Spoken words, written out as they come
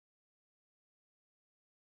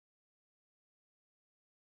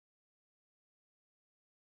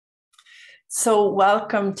So,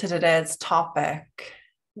 welcome to today's topic,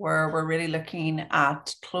 where we're really looking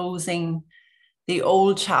at closing the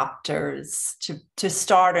old chapters to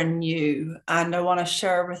start anew. And I want to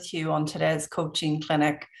share with you on today's coaching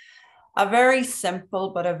clinic a very simple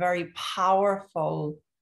but a very powerful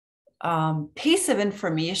piece of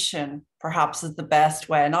information, perhaps is the best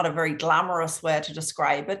way, not a very glamorous way to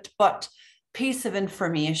describe it, but piece of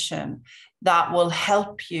information that will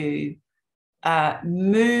help you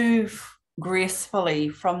move gracefully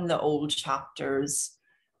from the old chapters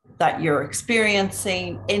that you're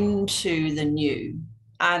experiencing into the new.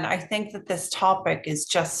 And I think that this topic is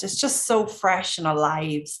it's just so fresh and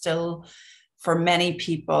alive still for many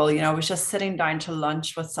people. I was just sitting down to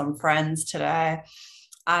lunch with some friends today,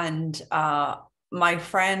 and my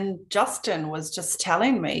friend Justin was just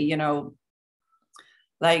telling me,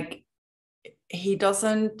 like he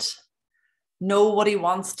doesn't know what he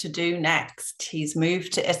wants to do next. He's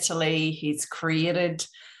moved to Italy. He's created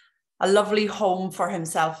a lovely home for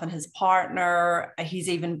himself and his partner. He's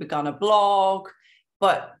even begun a blog,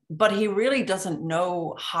 but he really doesn't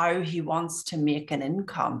know how he wants to make an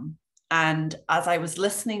income. And as I was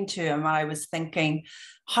listening to him, I was thinking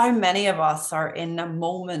how many of us are in a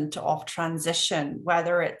moment of transition,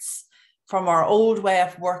 whether it's from our old way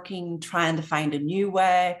of working, trying to find a new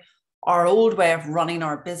way, our old way of running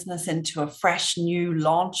our business into a fresh new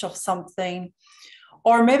launch of something,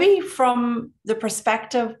 or maybe from the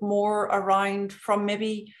perspective more around from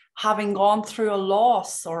maybe having gone through a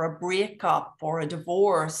loss or a breakup or a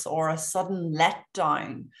divorce or a sudden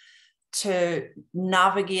letdown, to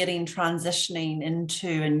navigating, transitioning into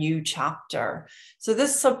a new chapter. So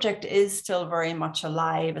this subject is still very much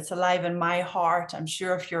alive. It's alive in my heart. I'm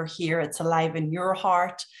sure if you're here, it's alive in your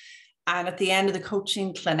heart. And at the end of the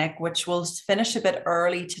coaching clinic, which will finish a bit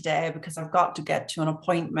early today because I've got to get to an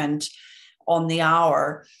appointment on the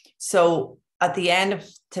hour. So at the end of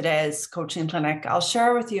today's coaching clinic, I'll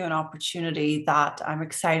share with you an opportunity that I'm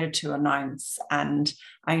excited to announce. And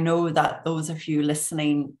I know that those of you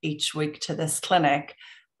listening each week to this clinic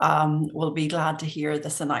will be glad to hear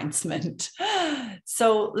this announcement.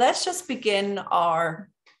 So let's just begin our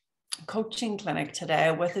coaching clinic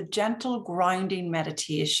today with a gentle grounding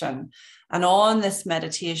meditation. And on this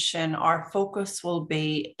meditation, our focus will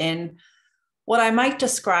be in what I might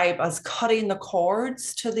describe as cutting the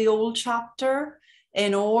cords to the old chapter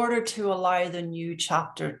in order to allow the new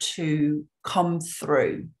chapter to come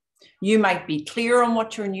through. You might be clear on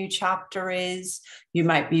what your new chapter is. You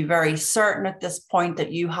might be very certain at this point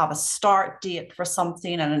that you have a start date for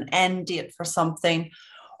something and an end date for something.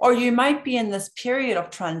 Or you might be in this period of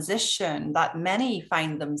transition that many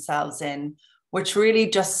find themselves in, which really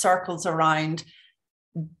just circles around,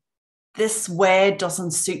 this way doesn't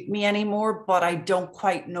suit me anymore, but I don't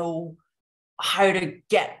quite know how to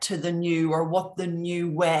get to the new or what the new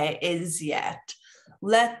way is yet.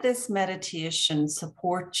 Let this meditation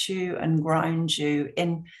support you and ground you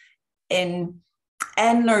in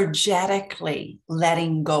energetically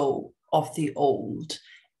letting go of the old,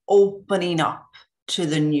 opening up to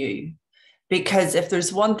the new. Because if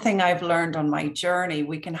there's one thing I've learned on my journey,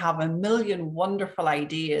 we can have a million wonderful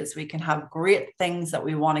ideas. We can have great things that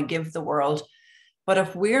we want to give the world. But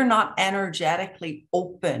if we're not energetically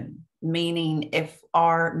open, meaning if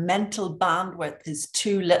our mental bandwidth is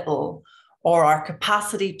too little or our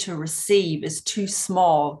capacity to receive is too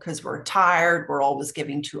small because we're tired, we're always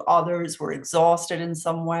giving to others, we're exhausted in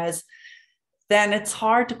some ways, then it's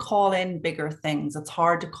hard to call in bigger things. It's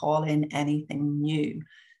hard to call in anything new.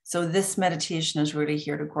 So this meditation is really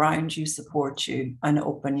here to ground you, support you, and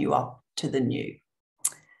open you up to the new.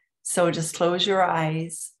 So just close your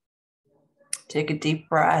eyes, take a deep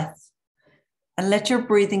breath, and let your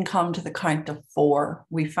breathing come to the count of 4.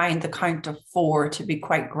 We find the count of 4 to be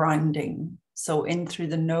quite grounding. So in through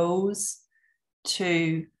the nose,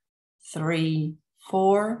 2, 3,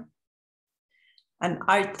 4, and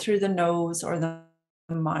out through the nose or the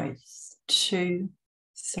mouth, 2,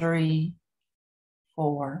 3,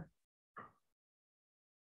 4.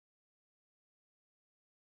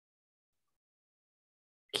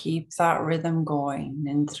 Keep that rhythm going.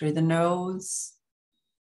 In through the nose,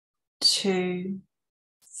 2,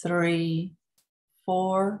 3,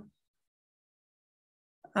 4.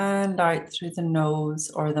 And out through the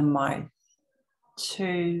nose or the mouth,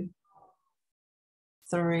 2,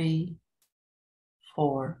 3,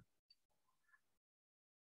 4.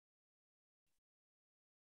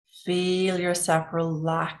 Feel yourself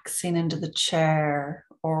relaxing into the chair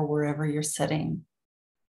or wherever you're sitting.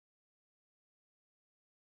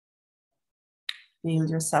 Feel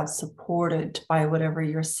yourself supported by whatever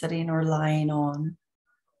you're sitting or lying on.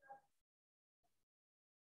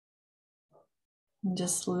 And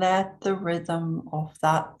just let the rhythm of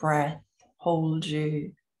that breath hold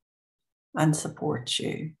you and support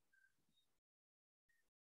you.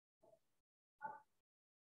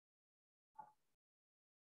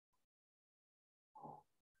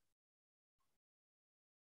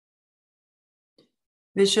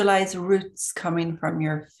 Visualize roots coming from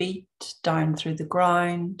your feet down through the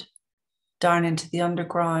ground, down into the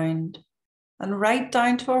underground, and right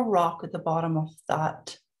down to a rock at the bottom of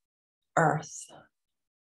that earth.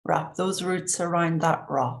 Wrap those roots around that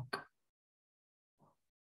rock.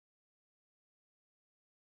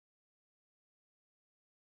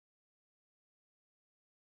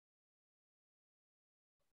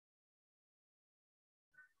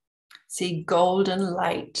 See golden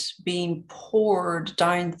light being poured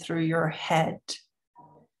down through your head,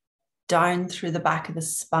 down through the back of the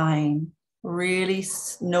spine. Really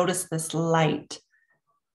notice this light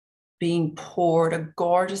being poured, a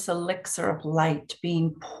gorgeous elixir of light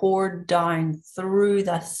being poured down through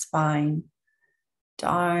the spine,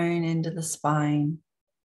 down into the spine.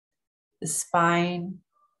 The spine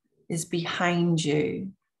is behind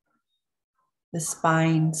you. The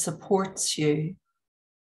spine supports you.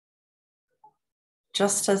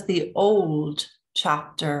 Just as the old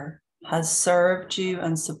chapter has served you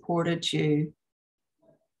and supported you,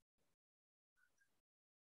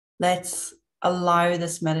 let's allow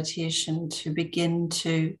this meditation to begin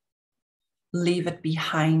to leave it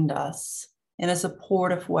behind us in a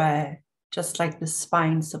supportive way, just like the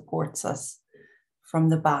spine supports us from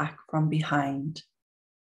the back, from behind.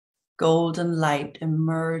 Golden light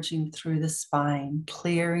emerging through the spine,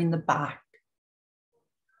 clearing the back.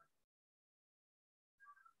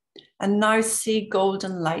 And now see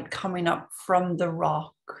golden light coming up from the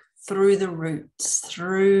rock, through the roots,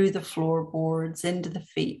 through the floorboards, into the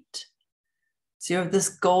feet. So you have this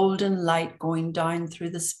golden light going down through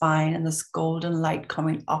the spine and this golden light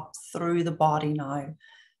coming up through the body now,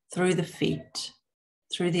 through the feet,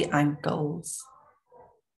 through the ankles,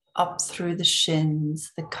 up through the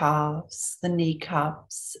shins, the calves, the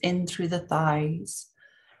kneecaps, in through the thighs,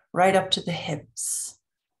 right up to the hips,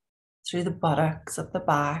 through the buttocks, at the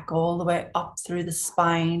back, all the way up through the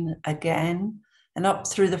spine again, and up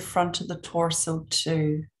through the front of the torso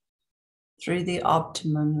too, through the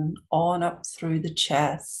abdomen and on up through the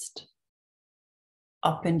chest,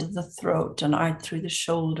 up into the throat and out through the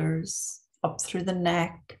shoulders, up through the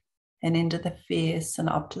neck and into the face and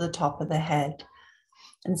up to the top of the head.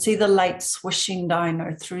 And see the light swishing down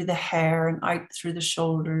or through the hair and out through the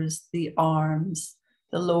shoulders, the arms,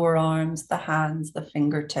 the lower arms, the hands, the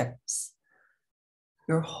fingertips.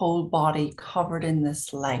 Your whole body covered in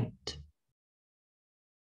this light.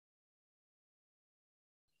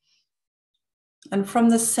 And from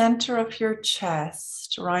the center of your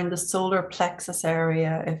chest, around the solar plexus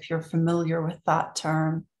area, if you're familiar with that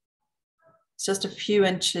term, it's just a few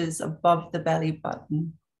inches above the belly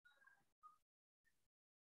button.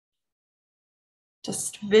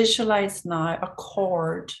 Just visualize now a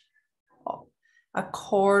cord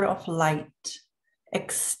of light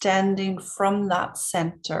extending from that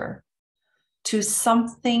center to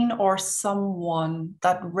something or someone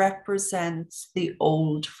that represents the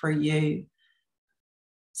old for you.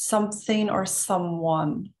 Something or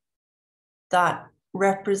someone that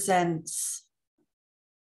represents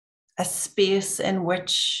a space in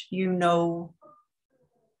which you know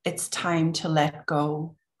it's time to let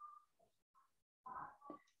go.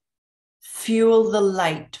 Fuel the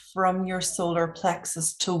light from your solar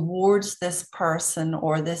plexus towards this person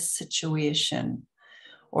or this situation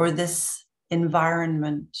or this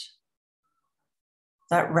environment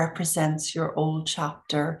that represents your old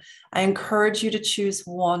chapter. I encourage you to choose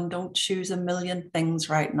one. Don't choose a million things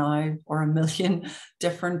right now or a million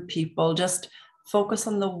different people. Just focus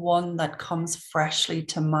on the one that comes freshly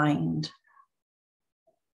to mind.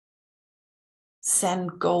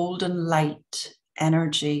 Send golden light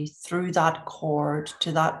energy through that cord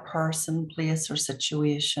to that person, place, or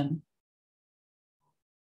situation.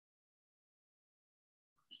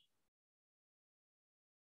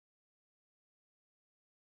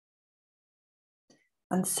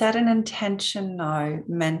 And set an intention now,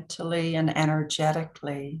 mentally and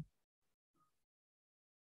energetically.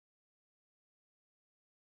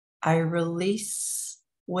 I release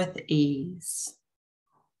with ease.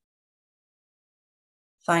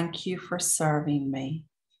 Thank you for serving me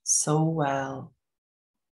so well.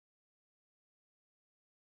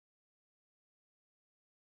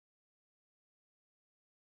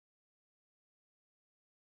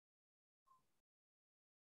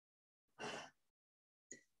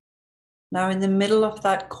 Now, in the middle of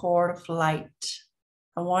that cord of light,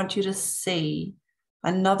 I want you to see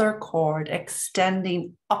Another cord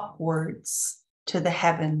extending upwards to the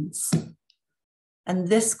heavens. And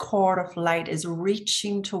this cord of light is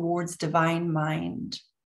reaching towards divine mind.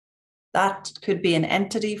 That could be an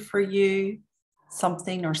entity for you,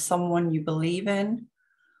 something or someone you believe in,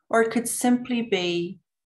 or it could simply be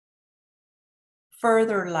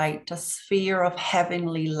further light, a sphere of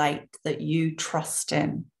heavenly light that you trust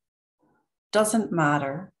in. Doesn't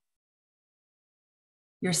matter.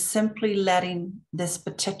 You're simply letting this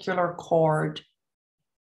particular cord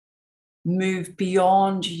move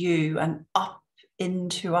beyond you and up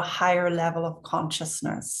into a higher level of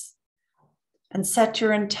consciousness. And set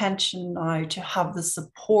your intention now to have the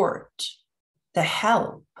support, the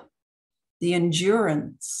help, the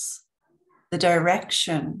endurance, the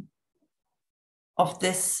direction of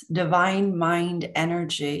this divine mind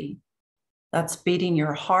energy that's beating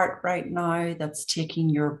your heart right now, that's taking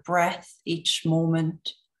your breath each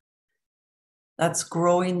moment, that's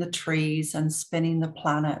growing the trees and spinning the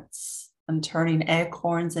planets and turning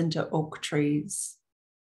acorns into oak trees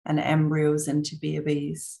and embryos into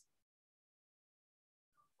babies.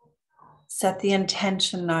 Set the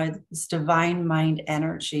intention now that this divine mind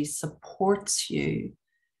energy supports you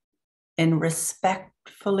in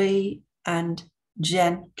respectfully and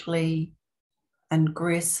gently and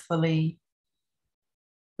gracefully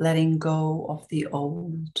letting go of the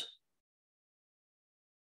old.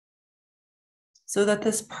 So that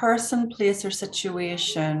this person, place, or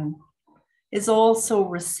situation is also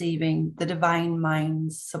receiving the divine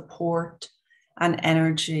mind's support and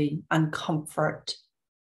energy and comfort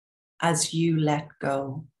as you let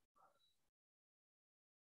go.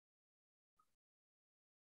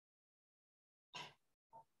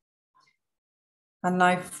 And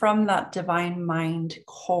now from that divine mind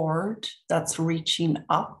cord that's reaching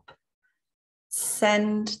up,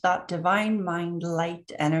 send that divine mind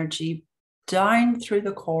light energy down through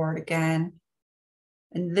the cord again.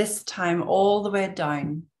 And this time all the way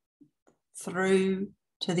down through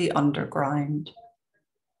to the underground.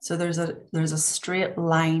 So there's a straight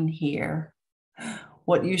line here.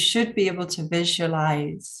 What you should be able to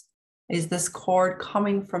visualize is this cord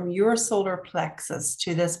coming from your solar plexus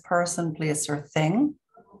to this person, place, or thing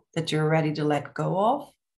that you're ready to let go of.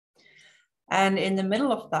 And in the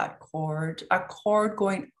middle of that cord, a cord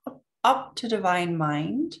going up to divine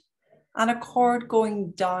mind and a cord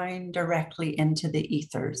going down directly into the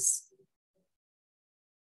ethers.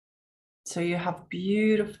 So you have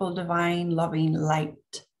beautiful, divine, loving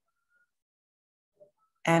light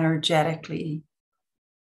energetically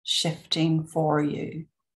shifting for you.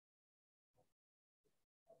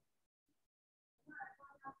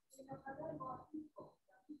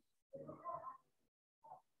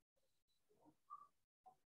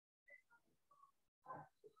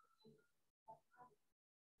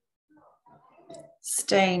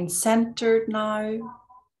 Staying centered now.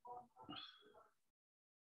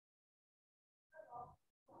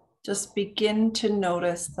 Just begin to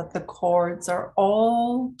notice that the cords are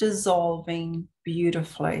all dissolving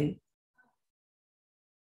beautifully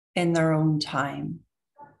in their own time.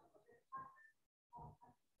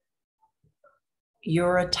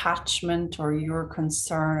 Your attachment or your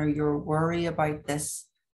concern or your worry about this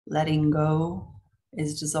letting go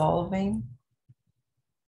is dissolving.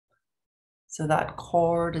 So that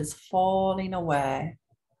cord is falling away.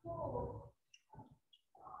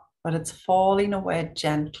 But it's falling away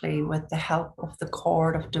gently with the help of the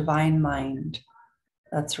cord of divine mind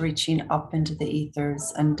that's reaching up into the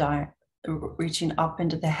ethers and down, reaching up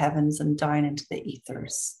into the heavens and down into the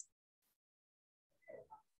ethers.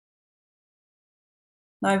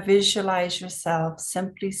 Now visualize yourself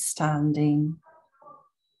simply standing,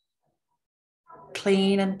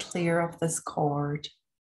 clean and clear of this cord,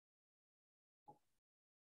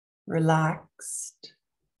 relaxed,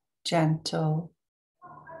 gentle,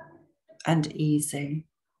 and easy.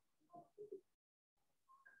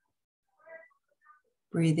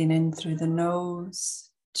 Breathing in through the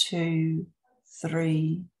nose, 2,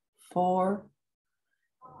 3, 4.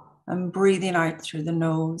 And breathing out through the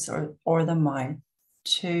nose or the mouth,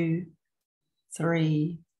 2,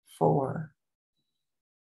 3, 4.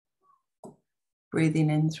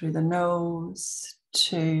 Breathing in through the nose,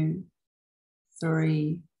 2,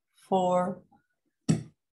 3, 4.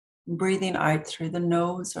 Breathing out through the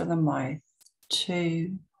nose or the mouth,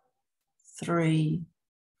 2, 3,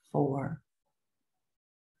 4.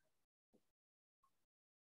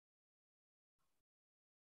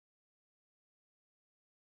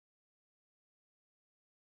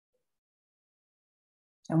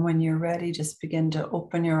 And when you're ready, just begin to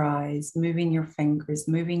open your eyes, moving your fingers,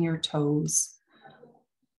 moving your toes.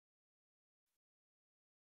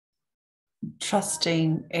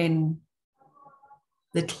 trusting in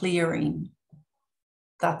the clearing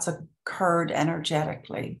that's occurred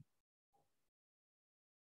energetically.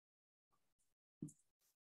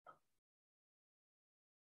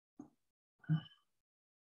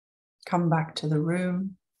 Come back to the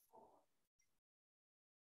room.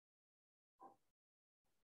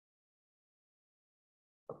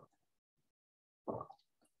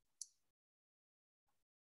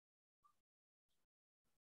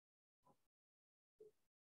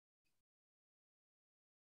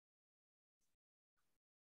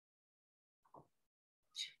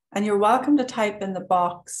 And you're welcome to type in the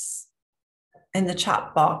box, in the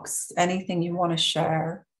chat box, anything you want to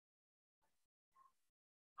share.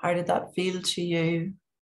 How did that feel to you?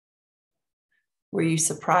 Were you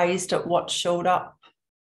surprised at what showed up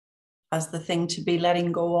as the thing to be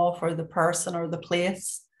letting go of, or the person or the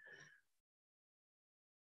place?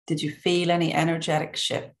 Did you feel any energetic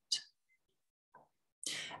shift?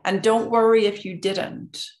 And don't worry if you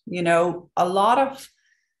didn't. You know, a lot of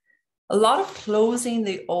closing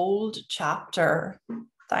the old chapter.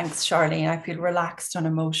 Thanks, Charlene. I feel relaxed and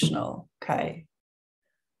emotional. Okay.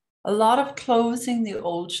 A lot of closing the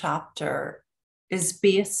old chapter is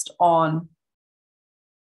based on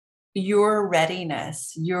your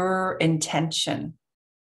readiness, your intention.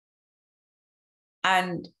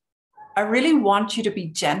 And I really want you to be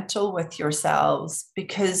gentle with yourselves,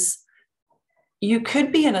 because you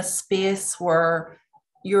could be in a space where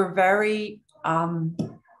you're very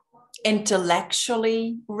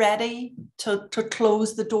intellectually ready to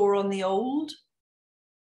close the door on the old,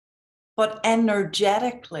 but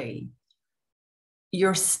energetically,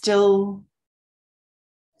 you're still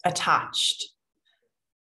attached.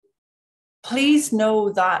 Please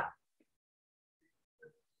know that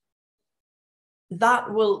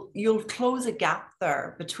you'll close a gap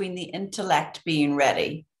there between the intellect being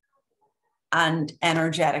ready and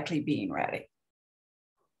energetically being ready.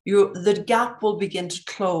 The gap will begin to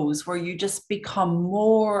close, where you just become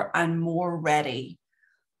more and more ready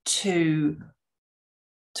to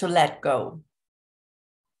let go.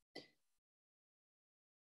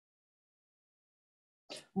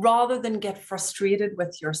 Rather than get frustrated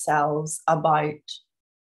with yourselves about,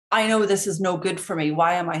 I know this is no good for me.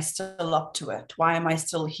 Why am I still up to it? Why am I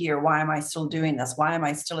still here? Why am I still doing this? Why am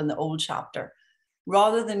I still in the old chapter?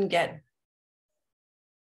 Rather than get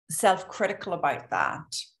self-critical about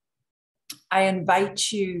that, I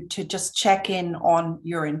invite you to just check in on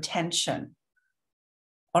your intention.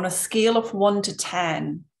 On a scale of 1 to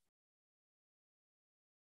 10,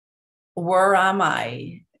 where am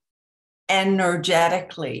I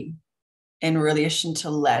energetically in relation to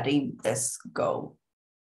letting this go?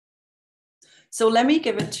 So let me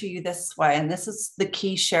give it to you this way, and this is the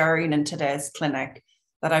key sharing in today's clinic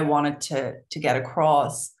that I wanted to get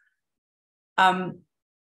across.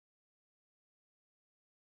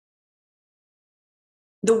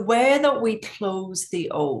 The way that we close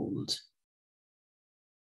the old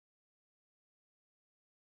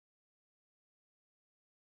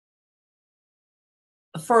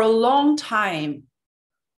for a long time,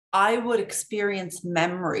 I would experience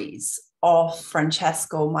memories of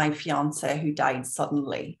Francesco, my fiance, who died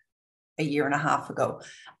suddenly a year and a half ago.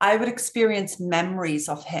 I would experience memories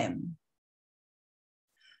of him.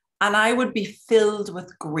 And I would be filled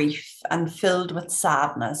with grief and filled with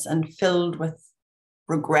sadness and filled with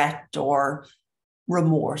regret or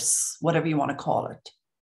remorse, whatever you want to call it.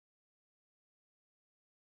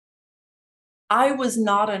 I was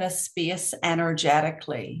not in a space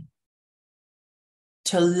energetically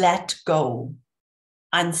to let go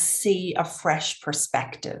and see a fresh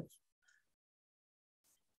perspective.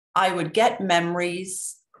 I would get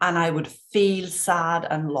memories and I would feel sad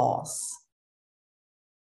and loss.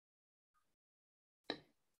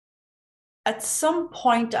 At some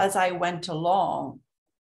point as I went along,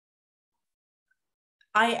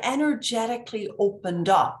 I energetically opened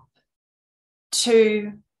up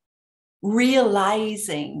to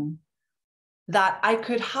realizing that I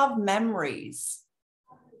could have memories,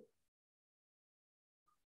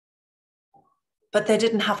 but they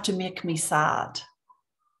didn't have to make me sad.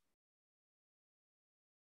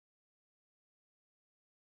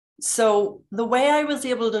 So the way I was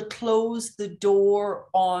able to close the door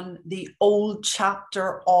on the old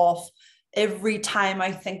chapter of every time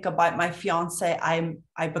I think about my fiance,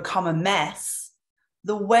 I become a mess.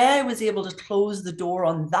 The way I was able to close the door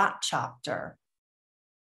on that chapter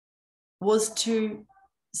was to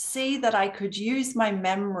see that I could use my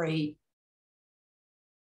memory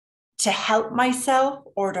to help myself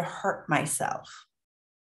or to hurt myself.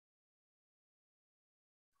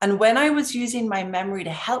 And when I was using my memory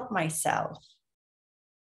to help myself,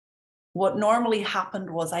 what normally happened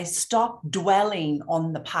was I stopped dwelling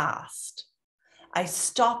on the past. I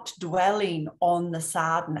stopped dwelling on the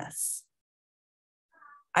sadness.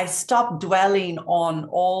 I stopped dwelling on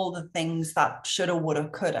all the things that shoulda, woulda,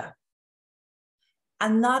 coulda.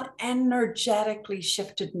 And that energetically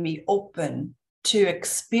shifted me open to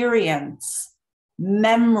experience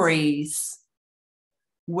memories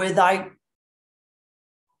without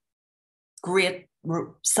great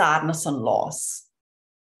sadness and loss.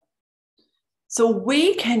 So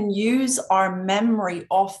we can use our memory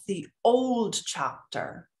of the old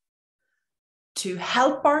chapter to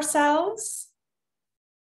help ourselves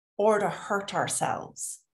or to hurt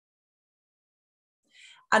ourselves.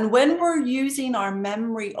 And when we're using our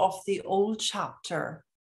memory of the old chapter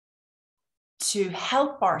to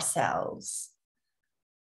help ourselves,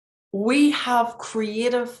 we have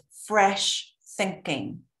creative, fresh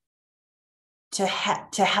thinking to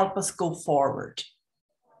help us go forward.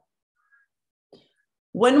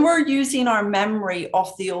 When we're using our memory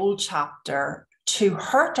of the old chapter to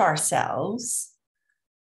hurt ourselves,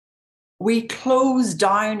 we close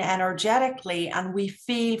down energetically and we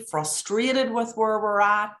feel frustrated with where we're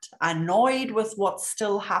at, annoyed with what's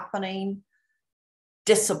still happening,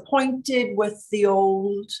 disappointed with the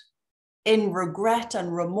old, in regret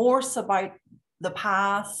and remorse about the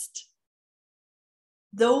past.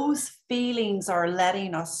 Those feelings are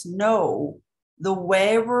letting us know the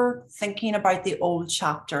way we're thinking about the old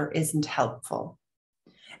chapter isn't helpful.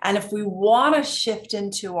 And if we want to shift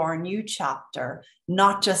into our new chapter,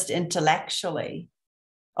 not just intellectually,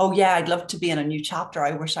 oh yeah, I'd love to be in a new chapter.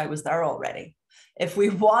 I wish I was there already. If we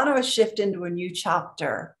want to shift into a new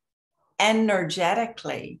chapter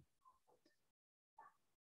energetically,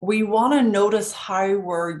 we want to notice how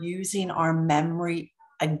we're using our memory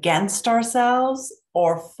against ourselves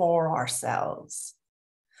or for ourselves.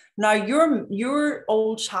 Now, your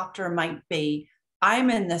old chapter might be, I'm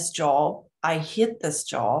in this job, I hate this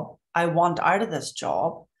job, I want out of this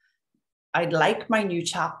job, I'd like my new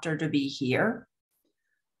chapter to be here.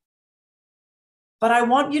 But I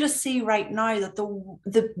want you to see right now that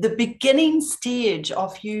the beginning stage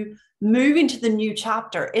of you moving to the new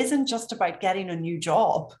chapter isn't just about getting a new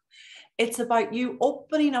job. It's about you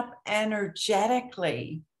opening up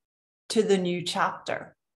energetically to the new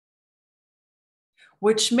chapter,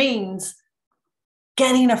 which means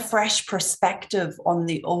getting a fresh perspective on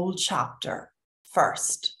the old chapter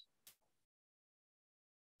first.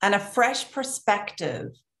 And a fresh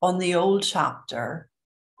perspective on the old chapter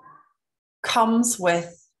comes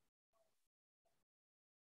with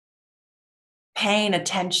paying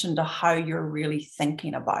attention to how you're really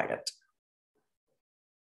thinking about it.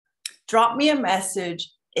 Drop me a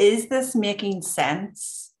message. Is this making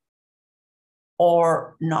sense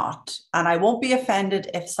or not? And I won't be offended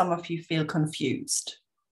if some of you feel confused,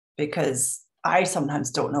 because I sometimes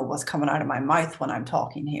don't know what's coming out of my mouth when I'm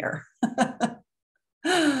talking here.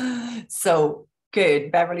 So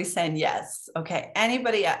good. Beverly's saying yes. Okay.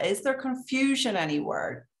 Anybody, is there confusion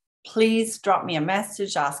anywhere? Please drop me a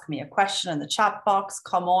message, ask me a question in the chat box,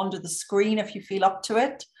 come onto the screen if you feel up to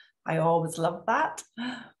it. I always love that.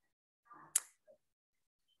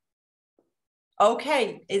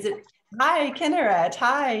 Okay. Is it? Hi, Kinneret.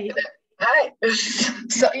 Hi. Hi.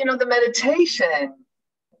 So, the meditation,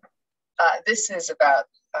 this is about,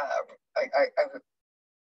 I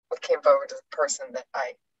came forward to the person that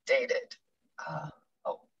I dated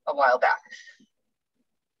a while back.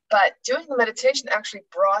 But doing the meditation actually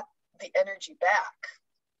brought the energy back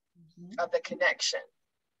of the connection.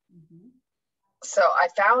 So I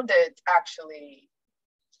found it actually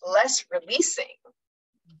less releasing.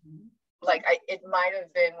 Like it might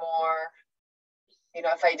have been more,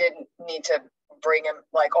 if I didn't need to bring him,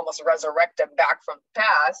 like almost resurrect him back from the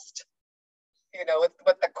past,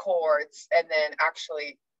 with the cords, and then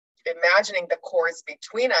actually imagining the cords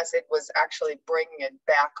between us, it was actually bringing it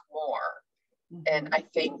back more. And I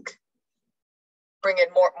think bring it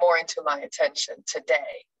more into my attention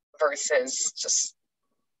today versus just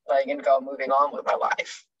letting it go, moving on with my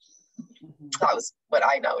life. That was what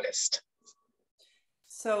I noticed.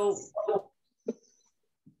 So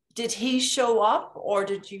did he show up or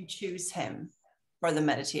did you choose him for the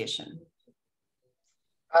meditation?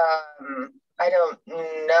 I don't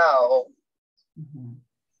know.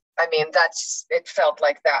 I mean, it felt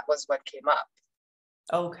like that was what came up.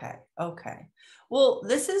 Okay. Well,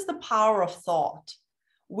 this is the power of thought.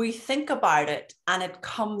 We think about it and it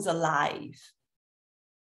comes alive.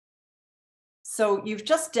 So you've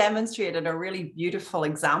just demonstrated a really beautiful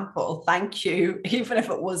example. Thank you, even if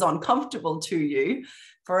it was uncomfortable to you,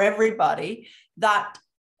 for everybody, that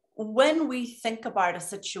when we think about a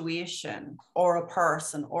situation or a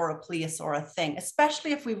person or a place or a thing,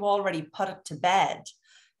 especially if we've already put it to bed,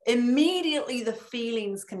 immediately the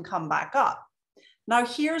feelings can come back up. Now,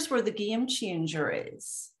 here's where the game changer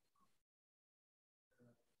is.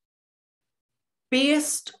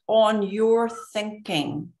 Based on your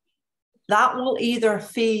thinking, that will either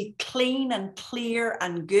feel clean and clear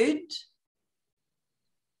and good,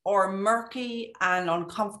 or murky and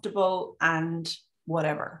uncomfortable and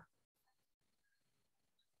whatever.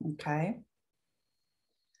 Okay.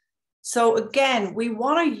 So again, we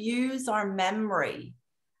want to use our memory.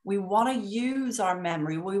 We want to use our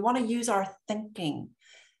memory. We want to use our thinking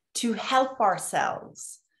to help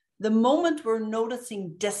ourselves. The moment we're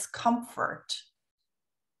noticing discomfort,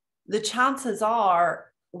 the chances are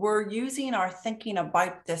we're using our thinking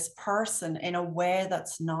about this person in a way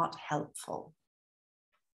that's not helpful.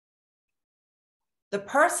 The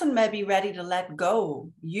person may be ready to let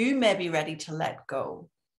go. You may be ready to let go.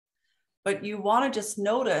 But you want to just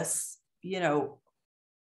notice, you know,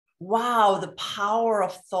 wow, the power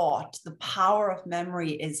of thought, the power of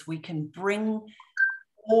memory is we can bring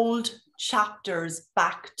old chapters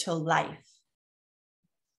back to life.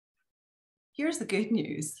 Here's the good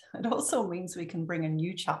news. It also means we can bring a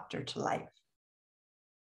new chapter to life.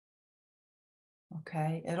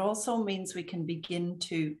 Okay. It also means we can begin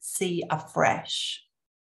to see afresh.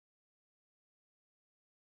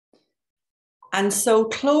 And so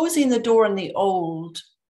closing the door on the old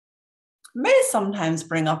may sometimes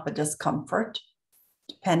bring up a discomfort,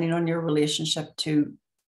 depending on your relationship to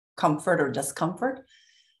comfort or discomfort.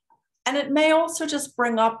 And it may also just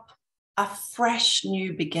bring up a fresh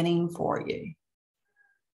new beginning for you.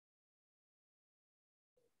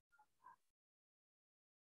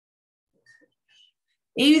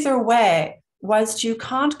 Either way, whilst you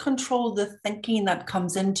can't control the thinking that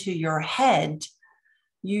comes into your head,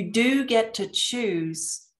 you do get to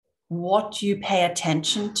choose what you pay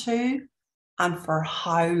attention to and for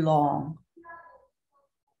how long.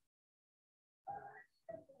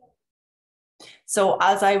 So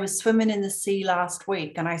as I was swimming in the sea last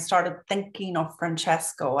week and I started thinking of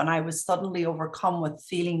Francesco, and I was suddenly overcome with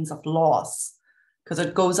feelings of loss, because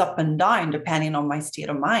it goes up and down depending on my state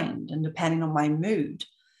of mind and depending on my mood.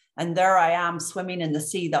 And there I am swimming in the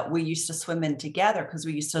sea that we used to swim in together because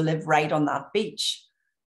we used to live right on that beach.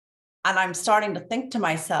 And I'm starting to think to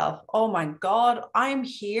myself, oh my God, I'm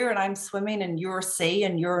here and I'm swimming in your sea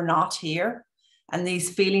and you're not here. And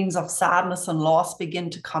these feelings of sadness and loss begin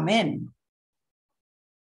to come in.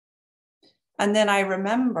 And then I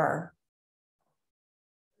remember,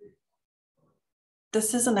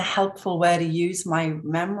 this isn't a helpful way to use my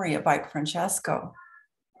memory about Francesco.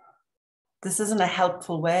 This isn't a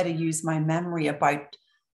helpful way to use my memory about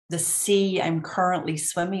the sea I'm currently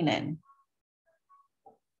swimming in.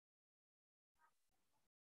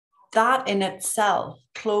 That in itself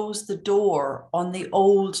closed the door on the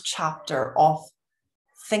old chapter of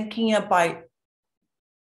thinking about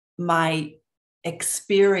my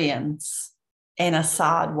experience in a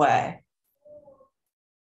sad way.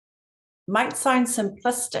 Might sound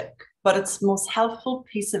simplistic, but it's the most helpful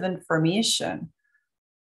piece of information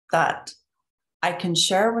that I can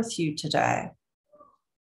share with you today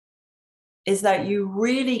is that you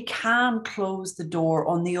really can close the door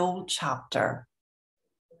on the old chapter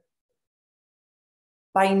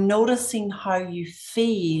by noticing how you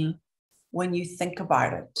feel when you think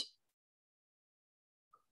about it.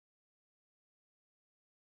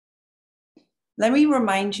 Let me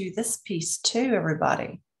remind you this piece too,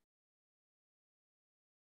 everybody.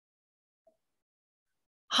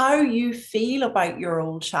 How you feel about your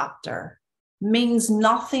old chapter means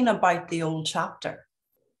nothing about the old chapter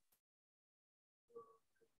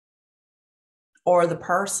or the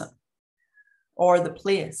person or the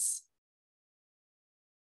place.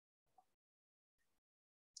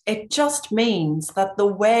 It just means that the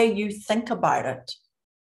way you think about it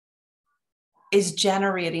is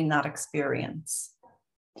generating that experience.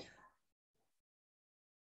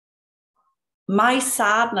 My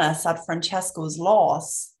sadness at Francesco's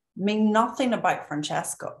loss means nothing about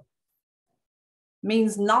Francesco.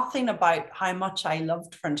 Means nothing about how much I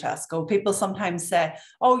loved Francesco. People sometimes say,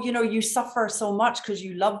 oh, you know, you suffer so much because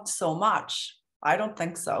you loved so much. I don't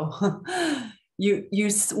think so.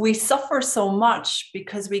 We suffer so much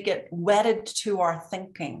because we get wedded to our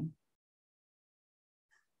thinking.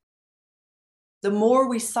 The more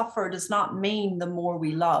we suffer does not mean the more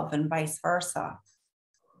we love, and vice versa.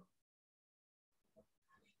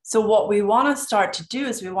 So what we want to start to do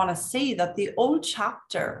is we want to see that the old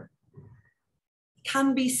chapter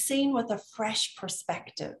can be seen with a fresh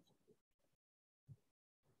perspective.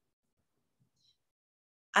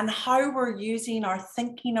 and how we're using our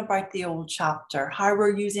thinking about the old chapter, how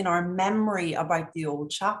we're using our memory about the old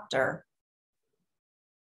chapter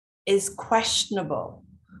is questionable.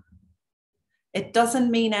 It doesn't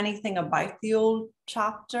mean anything about the old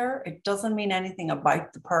chapter. It doesn't mean anything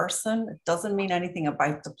about the person. It doesn't mean anything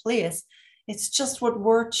about the place. It's just what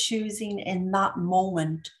we're choosing in that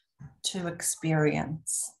moment to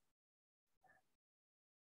experience.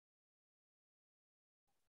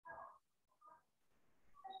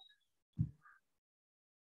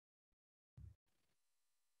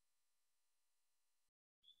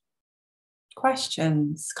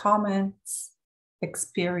 Questions, comments,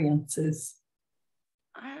 experiences?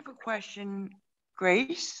 I have a question,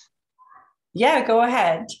 Grace. Yeah, go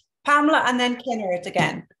ahead. Pamela and then Kinnerit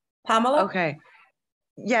again. Pamela? Okay.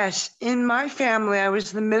 Yes, in my family, I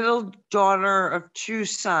was the middle daughter of 2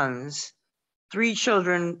 sons, 3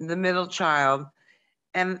 children, the middle child.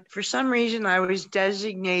 And for some reason, I was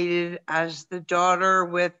designated as the daughter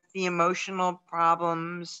with the emotional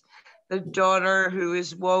problems, the daughter who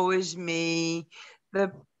is woe is me,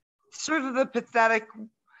 the sort of the pathetic,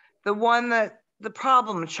 the one that the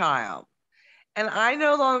problem child. And I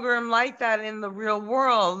no longer am like that in the real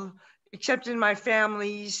world, except in my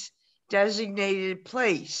family's designated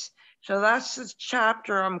place. So that's the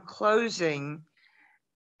chapter I'm closing.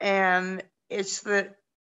 And it's the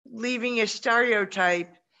leaving a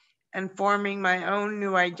stereotype and forming my own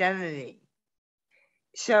new identity.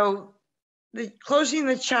 So closing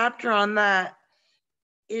the chapter on that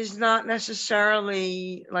is not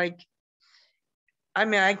necessarily like, I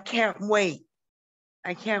mean, I can't wait.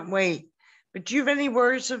 I can't wait. But do you have any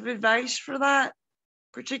words of advice for that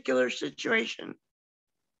particular situation?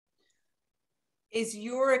 Is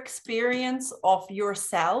your experience of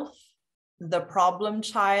yourself the problem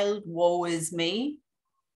child, woe is me?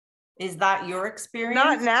 Is that your experience?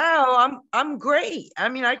 Not now. I'm great. I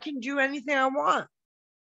mean, I can do anything I want.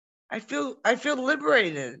 I feel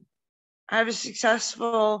liberated. I have a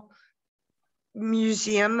successful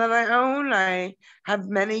museum that I own. I have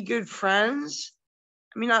many good friends.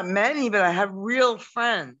 I mean, not many, but I have real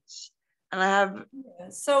friends. And I have.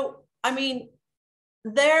 So, I mean,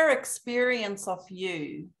 their experience of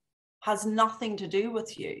you has nothing to do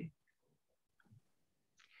with you.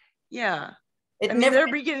 Yeah. It never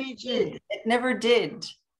did.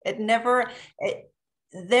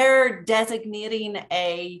 They're designating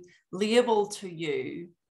a label to you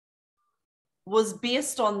was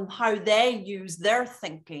based on how they use their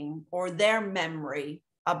thinking or their memory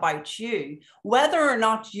about you. Whether or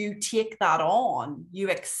not you take that on, you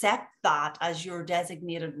accept that as your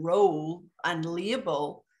designated role and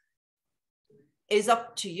label is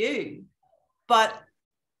up to you. But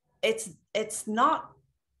it's not,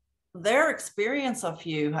 their experience of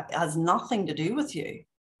you has nothing to do with you.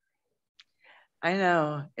 I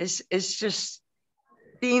know. It's just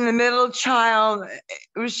being the middle child.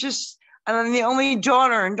 It was just, and I'm the only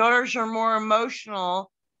daughter, and daughters are more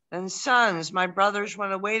emotional than sons. My brothers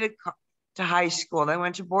went away to high school. They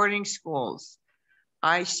went to boarding schools.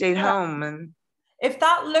 I stayed home. And if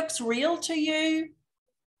that looks real to you,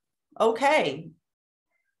 okay.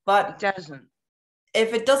 But it doesn't.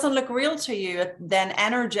 If it doesn't look real to you, then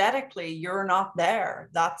energetically you're not there.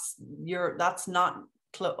 That's not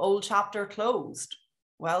old chapter closed.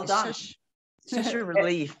 Well done. Such a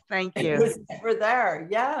relief. Thank you. It was never there.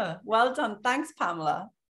 Yeah. Well done. Thanks, Pamela.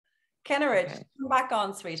 Kinnerit, okay. Come back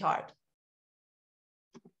on, sweetheart.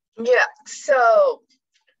 Yeah. So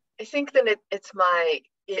I think that it's my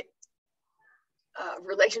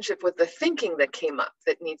relationship with the thinking that came up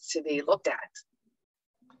that needs to be looked at.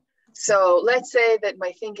 So let's say that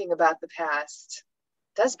my thinking about the past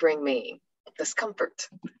does bring me discomfort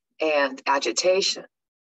and agitation.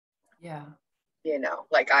 Yeah. You know,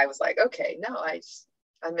 like I was like, okay, no,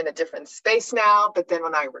 I'm in a different space now. But then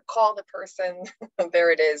when I recall the person, there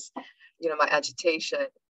it is, you know, my agitation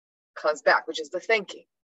comes back, which is the thinking.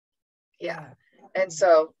 Yeah. And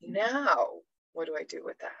so now what do I do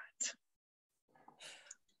with that?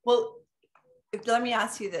 Well, let me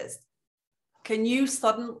ask you this. Can you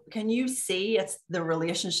see it's the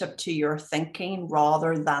relationship to your thinking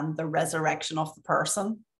rather than the resurrection of the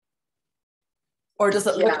person? Or does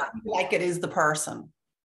it look like it is the person?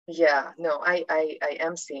 Yeah, no, I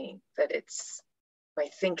am seeing that it's my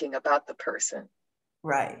thinking about the person.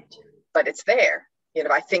 Right. But it's there. You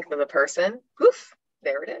know, I think of the person, poof,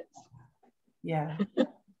 there it is. Yeah.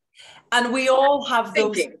 And we all have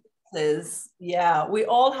those spaces. Yeah, we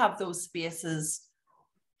all have those spaces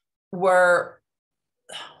where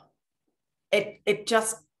it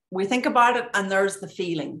just, we think about it and there's the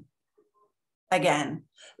feeling again.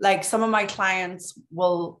 Like some of my clients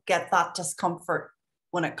will get that discomfort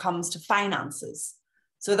when it comes to finances.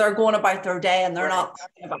 So they're going about their day and they're Right. not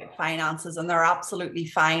thinking about finances, and they're absolutely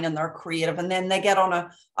fine and they're creative. And then they get on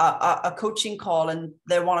a coaching call and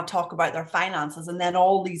they want to talk about their finances. And then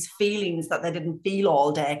all these feelings that they didn't feel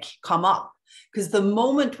all day come up. Because the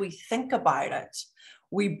moment we think about it,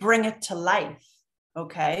 we bring it to life.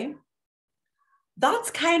 Okay.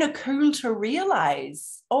 That's kind of cool to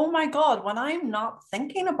realize. Oh my God, when I'm not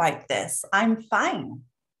thinking about this, I'm fine.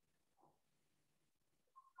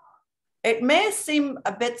 It may seem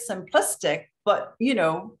a bit simplistic, but you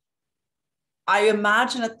know, I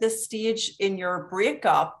imagine at this stage in your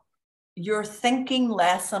breakup, you're thinking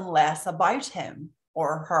less and less about him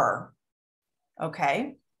or her.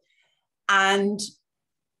 Okay. And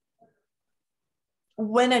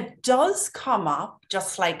when it does come up,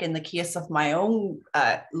 just like in the case of my own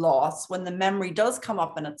loss, when the memory does come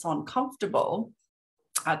up and it's uncomfortable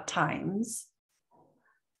at times,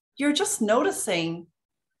 you're just noticing,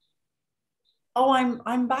 oh,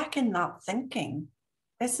 I'm back in that thinking.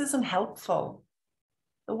 This isn't helpful.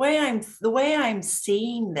 The way I'm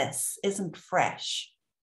seeing this isn't fresh.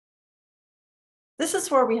 This is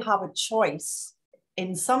where we have a choice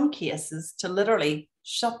in some cases to literally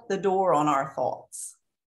shut the door on our thoughts.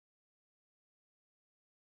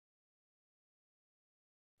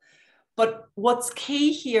 But what's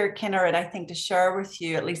key here, Kinneret, I think to share with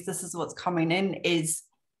you, at least this is what's coming in, is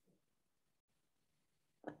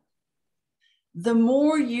the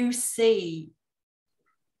more you see,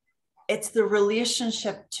 it's the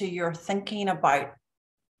relationship to your thinking about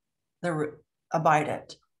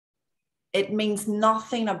it. It means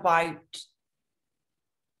nothing about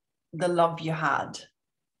the love you had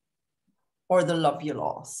or the love you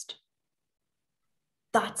lost.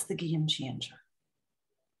 That's the game changer.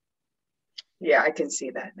 Yeah, I can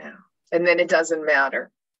see that now. And then it doesn't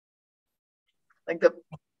matter. Like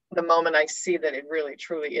the moment I see that it really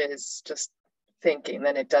truly is just thinking,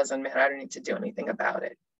 then it doesn't matter. I don't need to do anything about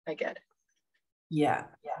it. I get it. Yeah.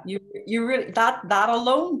 You really, that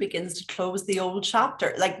alone begins to close the old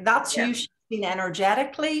chapter. Like that's you shifting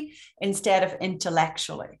energetically instead of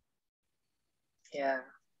intellectually. Yeah.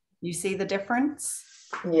 You see the difference?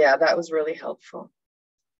 Yeah, that was really helpful.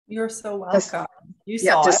 You're so welcome. You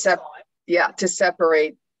saw it. To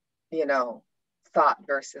separate, you know, thought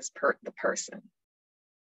versus the person.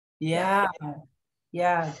 Yeah.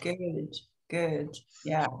 Good.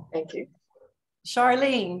 Yeah. Thank you.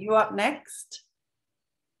 Charlene, you up next?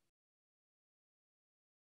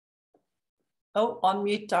 Oh,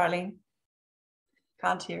 unmute, darling.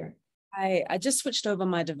 Can't hear. I just switched over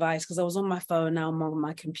my device because I was on my phone, now I'm on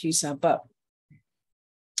my computer, but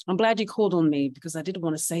I'm glad you called on me because I did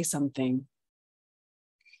want to say something.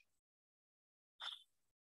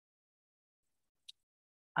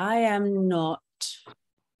 I am not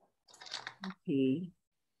happy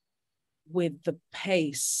with the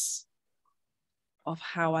pace of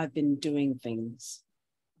how I've been doing things.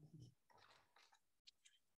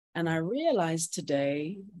 And I realized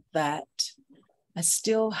today that I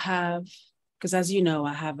still have, because as you know,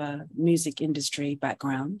 I have a music industry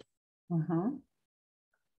background. Mm-hmm.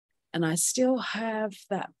 And I still have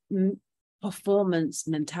that performance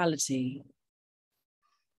mentality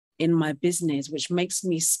in my business, which makes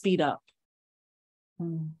me speed up.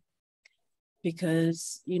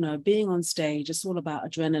 Because, you know, being on stage, it's all about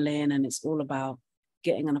adrenaline and it's all about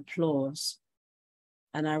getting an applause.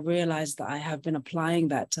 And I realized that I have been applying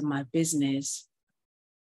that to my business.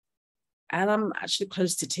 And I'm actually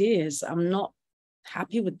close to tears. I'm not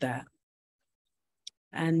happy with that.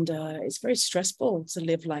 And it's very stressful to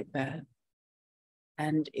live like that.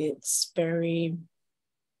 And it's very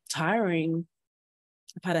tiring.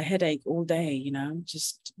 I've had a headache all day, you know, I'm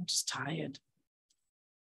just tired.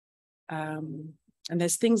 And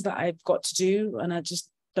there's things that I've got to do and I just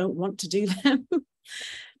don't want to do them.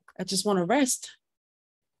 I just want to rest.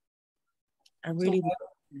 I really want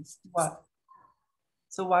to rest. What?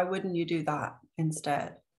 So why wouldn't you do that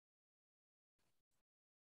instead?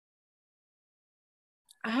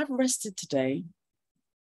 I have rested today,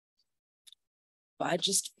 but I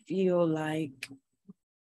just feel like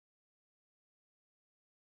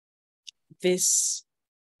this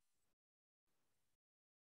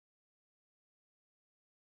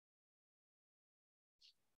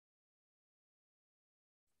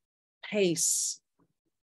pace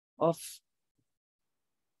of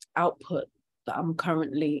output that I'm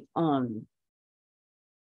currently on,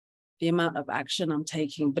 the amount of action I'm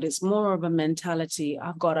taking, but it's more of a mentality.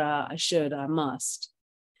 I've got to, I should, I must.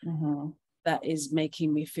 That is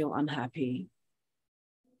making me feel unhappy.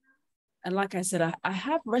 And like I said, I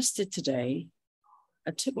have rested today.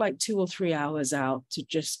 I took like 2 or 3 hours out to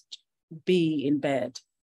just be in bed.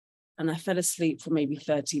 And I fell asleep for maybe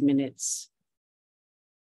 30 minutes.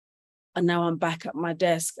 And now I'm back at my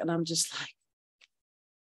desk and I'm just like.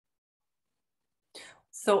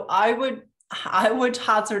 So I would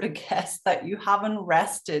hazard a guess that you haven't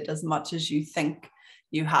rested as much as you think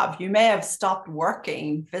you have. You may have stopped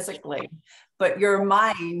working physically, but your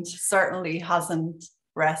mind certainly hasn't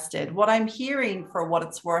rested. What I'm hearing, for what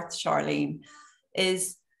it's worth, Charlene,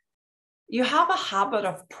 is you have a habit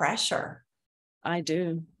of pressure. I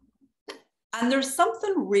do. And there's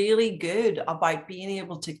something really good about being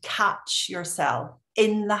able to catch yourself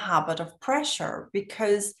in the habit of pressure,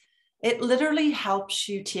 because it literally helps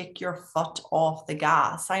you take your foot off the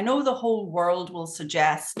gas. I know the whole world will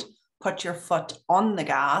suggest put your foot on the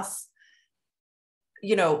gas.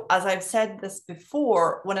 You know, as I've said this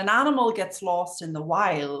before, when an animal gets lost in the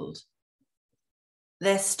wild,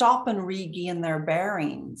 they stop and regain their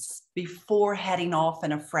bearings before heading off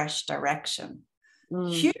in a fresh direction.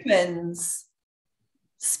 Humans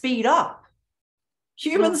speed up.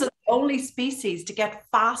 Humans are the only species to get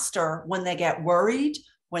faster when they get worried,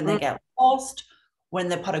 when they get lost, when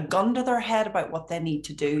they put a gun to their head about what they need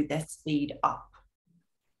to do, they speed up.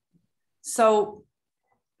 So,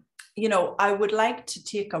 you know, I would like to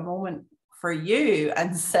take a moment for you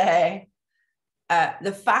and say,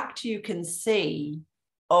 the fact you can see,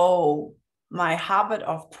 oh, my habit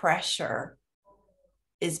of pressure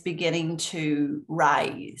is beginning to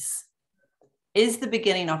rise, is the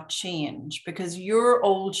beginning of change, because your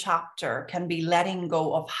old chapter can be letting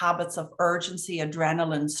go of habits of urgency,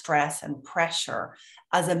 adrenaline, stress, and pressure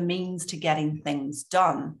as a means to getting things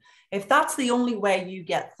done. If that's the only way you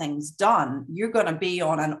get things done, you're going to be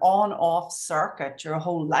on an on-off circuit your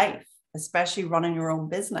whole life, especially running your own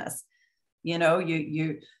business. You know,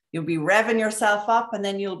 you'll be revving yourself up, and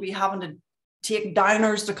then you'll be having to take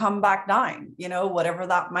downers to come back down, you know, whatever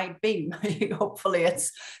that might be. Hopefully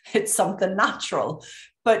it's something natural,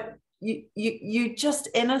 but you just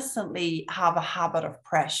innocently have a habit of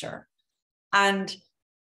pressure, and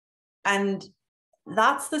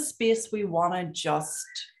that's the space we want to just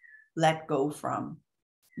let go from.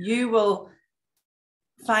 You will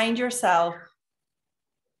find yourself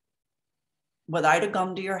without a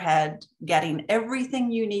gun to your head, getting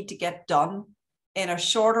everything you need to get done in a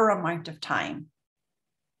shorter amount of time,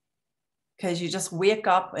 because you just wake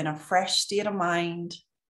up in a fresh state of mind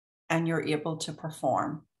and you're able to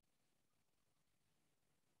perform.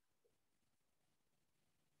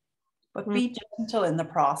 But be gentle in the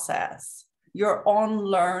process. You're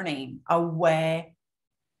unlearning a way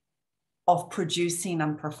of producing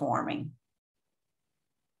and performing.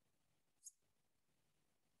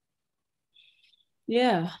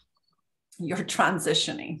 Yeah. You're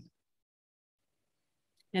transitioning.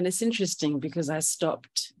 And it's interesting because I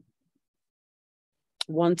stopped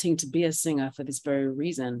wanting to be a singer for this very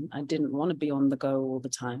reason. I didn't want to be on the go all the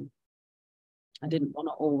time. I didn't want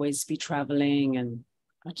to always be traveling, and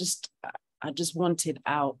I just wanted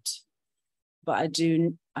out. But I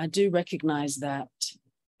do recognize that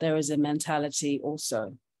there is a mentality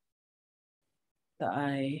also that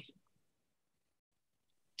I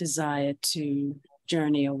desire to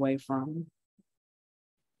journey away from.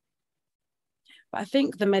 But I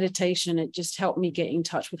think the meditation, it just helped me get in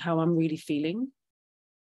touch with how I'm really feeling.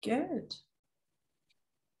 Good.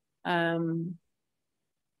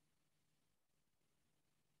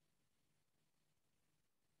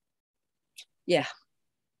 Yeah.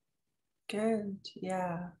 Good.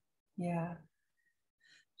 Yeah. Yeah.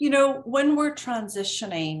 You know, when we're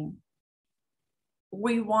transitioning,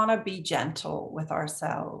 we want to be gentle with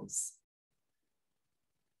ourselves.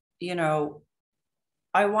 You know,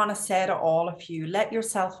 I want to say to all of you, let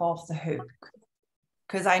yourself off the hook,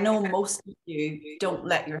 because I know most of you don't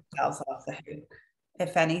let yourselves off the hook.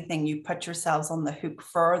 If anything, you put yourselves on the hook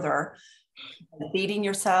further, beating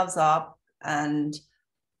yourselves up and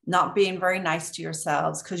not being very nice to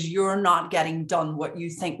yourselves because you're not getting done what you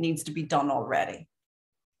think needs to be done already.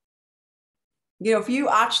 You know, if you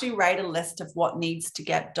actually write a list of what needs to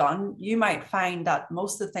get done, you might find that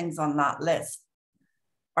most of the things on that list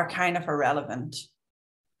are kind of irrelevant.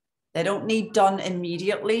 They don't need done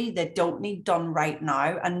immediately. They don't need done right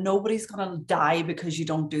now. And nobody's going to die because you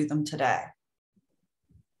don't do them today.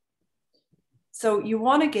 So you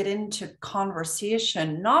want to get into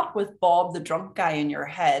conversation, not with Bob, the drunk guy in your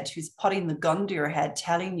head, who's putting the gun to your head,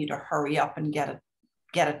 telling you to hurry up and get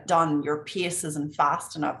it done. Your pace isn't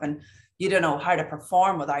fast enough and you don't know how to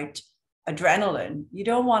perform without adrenaline. You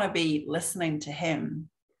don't want to be listening to him.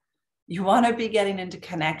 You want to be getting into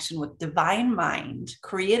connection with divine mind,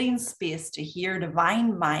 creating space to hear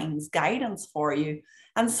divine mind's guidance for you.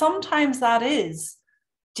 And sometimes that is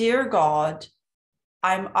dear God,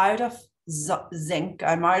 I'm out of zinc,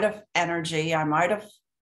 I'm out of energy, I'm out of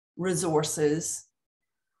resources.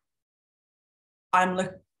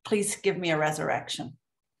 Please give me a resurrection.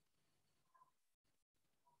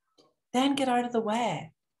 Then get out of the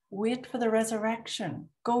way. Wait for the resurrection.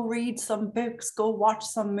 Go read some books, go watch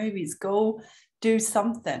some movies, go do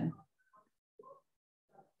something.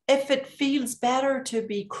 If it feels better to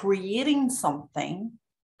be creating something,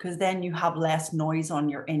 because then you have less noise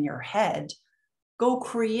in your head, go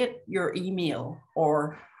create your email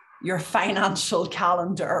or your financial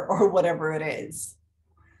calendar or whatever it is.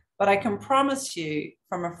 But I can promise you,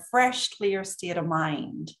 from a fresh, clear state of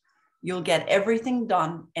mind, you'll get everything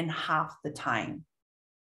done in half the time.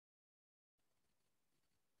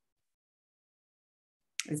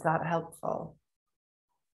 Is that helpful?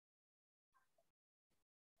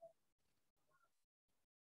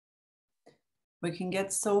 We can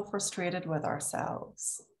get so frustrated with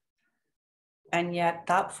ourselves. And yet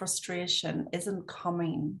that frustration isn't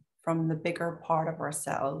coming from the bigger part of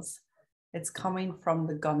ourselves. It's coming from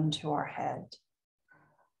the gun to our head.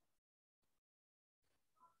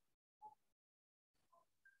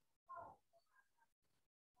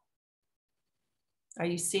 Are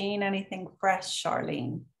you seeing anything fresh,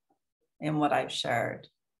 Charlene, in what I've shared?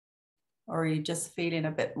 Or are you just feeling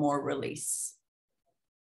a bit more release?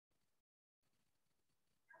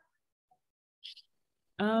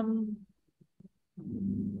 I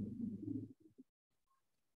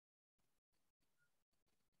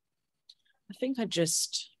think I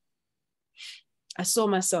saw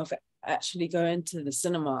myself actually go into the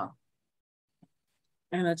cinema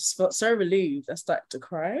and I just felt so relieved. I started to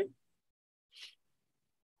cry.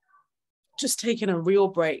 Just taking a real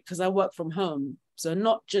break because I work from home. So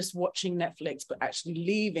not just watching Netflix, but actually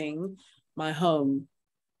leaving my home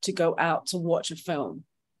to go out to watch a film.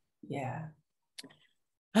 Yeah.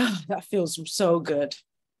 That feels so good.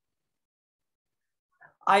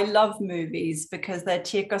 I love movies because they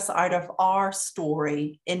take us out of our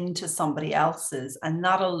story into somebody else's, and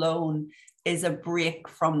that alone is a break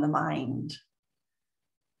from the mind.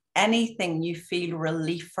 Anything you feel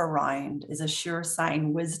relief around is a sure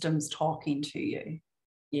sign wisdom's talking to you.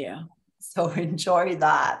 Yeah. So enjoy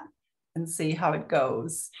that and see how it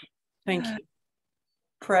goes. Thank you.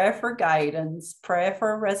 Pray for guidance, pray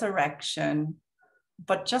for resurrection,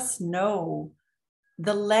 but just know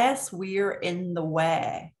the less we're in the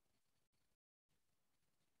way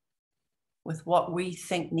with what we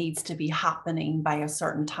think needs to be happening by a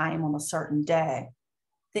certain time on a certain day,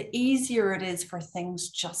 the easier it is for things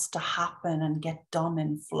just to happen and get done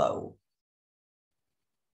in flow.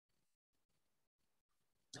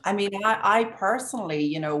 I mean, I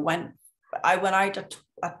personally, went out at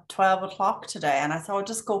 12 o'clock today and I thought I'll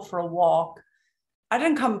just go for a walk. I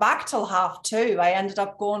didn't come back till 2:30. I ended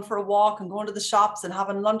up going for a walk and going to the shops and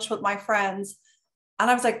having lunch with my friends. And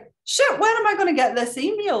I was like, shit, when am I going to get this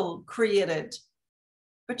email created?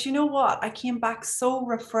 But you know what? I came back so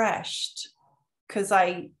refreshed because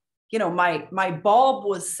my Bob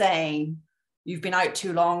was saying, you've been out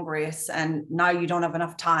too long, Grace, and now you don't have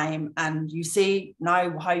enough time. And you see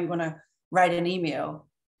now how you're going to write an email.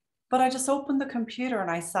 But I just opened the computer and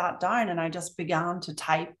I sat down and I just began to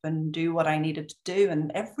type and do what I needed to do.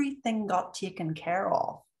 And everything got taken care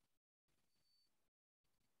of.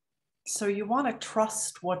 So you want to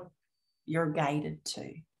trust what you're guided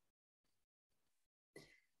to.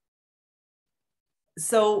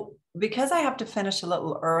 So because I have to finish a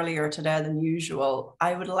little earlier today than usual,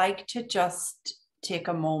 I would like to just take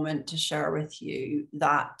a moment to share with you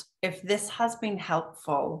that if this has been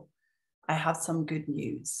helpful, I have some good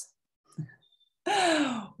news.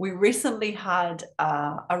 We recently had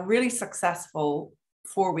a really successful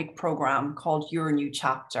 4-week program called Your New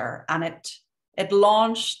Chapter, and it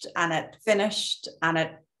launched and it finished and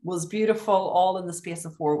it was beautiful all in the space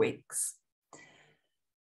of 4 weeks.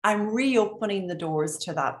 I'm reopening the doors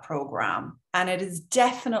to that program, and it is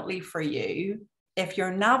definitely for you if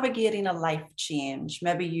you're navigating a life change.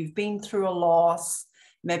 Maybe you've been through a loss,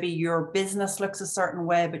 maybe your business looks a certain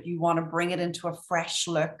way, but you want to bring it into a fresh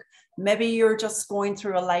look. Maybe you're just going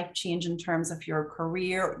through a life change in terms of your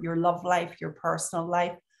career, your love life, your personal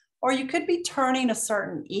life, or you could be turning a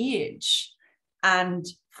certain age. And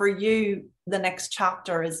for you, the next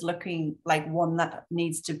chapter is looking like one that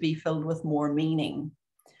needs to be filled with more meaning.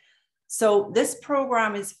 So this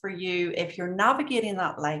program is for you if you're navigating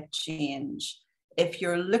that life change, if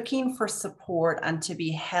you're looking for support and to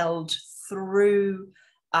be held through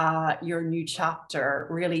your new chapter,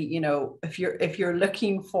 really, if you're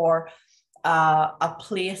looking for a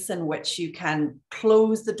place in which you can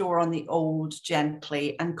close the door on the old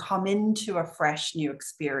gently and come into a fresh new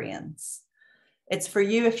experience. It's for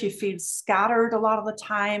you if you feel scattered a lot of the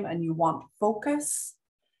time and you want focus.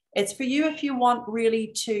 It's for you if you want really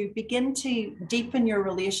to begin to deepen your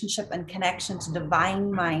relationship and connection to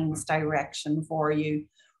divine mind's direction for you,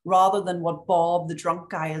 rather than what Bob, the drunk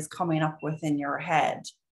guy, is coming up with in your head.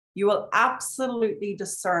 You will absolutely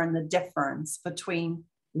discern the difference between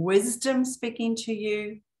wisdom speaking to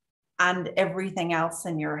you and everything else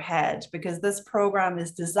in your head, because this program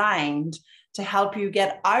is designed to help you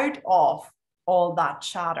get out of all that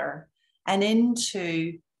chatter and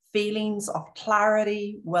into feelings of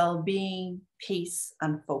clarity, well-being, peace,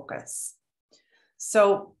 and focus.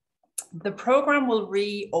 So the program will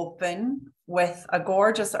reopen with a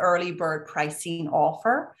gorgeous early bird pricing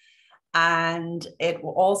offer. And it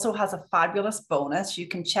also has a fabulous bonus. You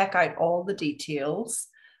can check out all the details.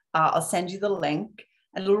 I'll send you the link,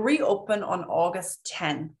 and it'll reopen on August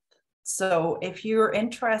 10th. So if you're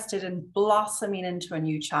interested in blossoming into a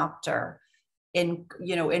new chapter, in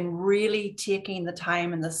really taking the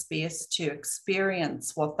time and the space to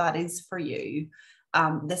experience what that is for you,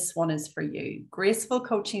 this one is for you.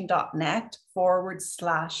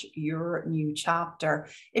 gracefulcoaching.net/your new chapter.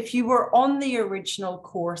 If you were on the original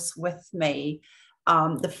course with me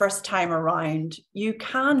the first time around, you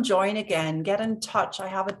can join again, get in touch. I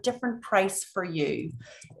have a different price for you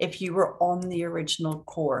if you were on the original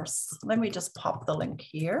course. Let me just pop the link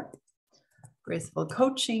here.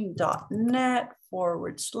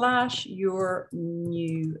 gracefulcoaching.net/your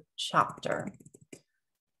new chapter.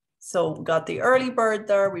 So we've got the early bird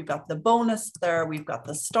there, we've got the bonus there, we've got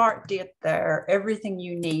the start date there. Everything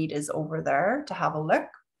you need is over there to have a look.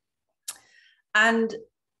 And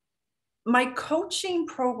my coaching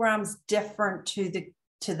program's different to the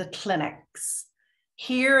clinics.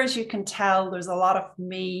 Here, as you can tell, there's a lot of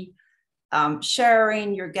me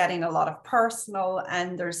sharing. You're getting a lot of personal,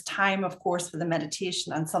 and there's time, of course, for the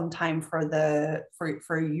meditation and some time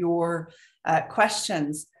for your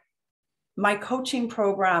questions. My coaching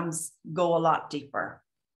programs go a lot deeper.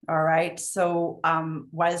 All right. So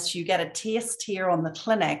whilst you get a taste here on the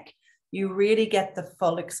clinic, you really get the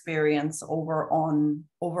full experience over on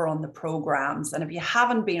the programs. And if you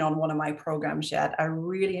haven't been on one of my programs yet, I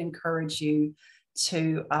really encourage you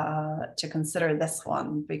to consider this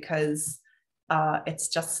one, because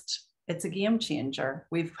it's a game changer.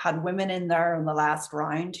 We've had women in there in the last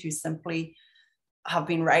round who simply have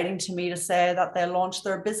been writing to me to say that they launched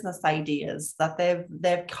their business ideas, that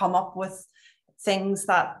they've come up with things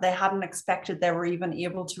that they hadn't expected they were even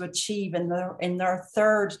able to achieve in their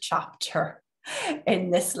third chapter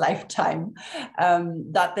in this lifetime,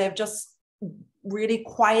 that they've just really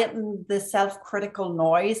quietened the self-critical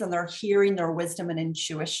noise and they're hearing their wisdom and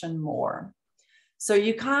intuition more. So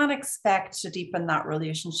you can expect to deepen that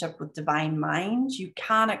relationship with divine mind. You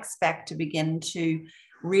can expect to begin to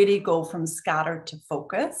really go from scattered to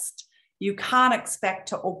focused. You can expect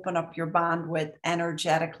to open up your bandwidth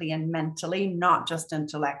energetically and mentally, not just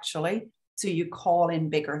intellectually. So you call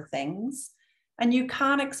in bigger things. And you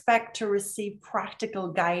can expect to receive practical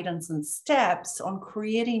guidance and steps on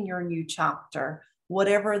creating your new chapter,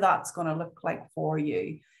 whatever that's going to look like for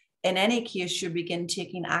you. In any case, you begin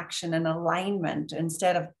taking action in alignment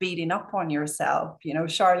instead of beating up on yourself. You know,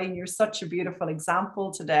 Charlene, you're such a beautiful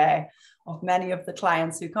example today of many of the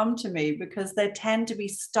clients who come to me, because they tend to be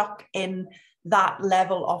stuck in that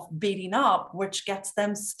level of beating up, which gets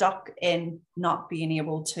them stuck in not being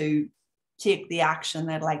able to take the action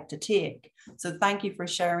they'd like to take. So thank you for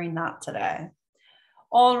sharing that today.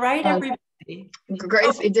 All right, everybody.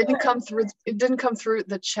 Grace, it didn't come through. It didn't come through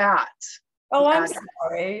the chat. Oh, I'm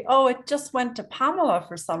sorry. Oh, it just went to Pamela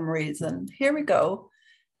for some reason. Here we go.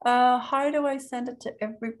 How do I send it to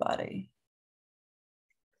everybody?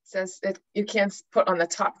 It says it, you can't put on the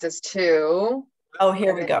top, just two. Oh,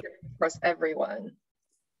 here we go. Of course, everyone.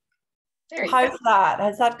 There you How's go. that?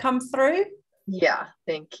 Has that come through? Yeah,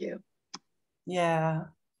 thank you. Yeah.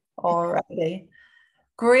 All righty.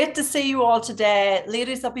 Great to see you all today.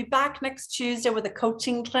 Ladies, I'll be back next Tuesday with a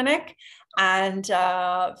coaching clinic, and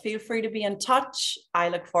feel free to be in touch. I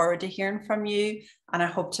look forward to hearing from you, and I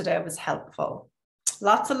hope today was helpful.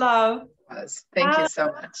 Lots of love. It was. Thank you so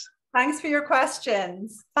much. Thanks for your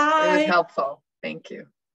questions. Bye. It was helpful. Thank you.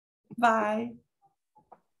 Bye.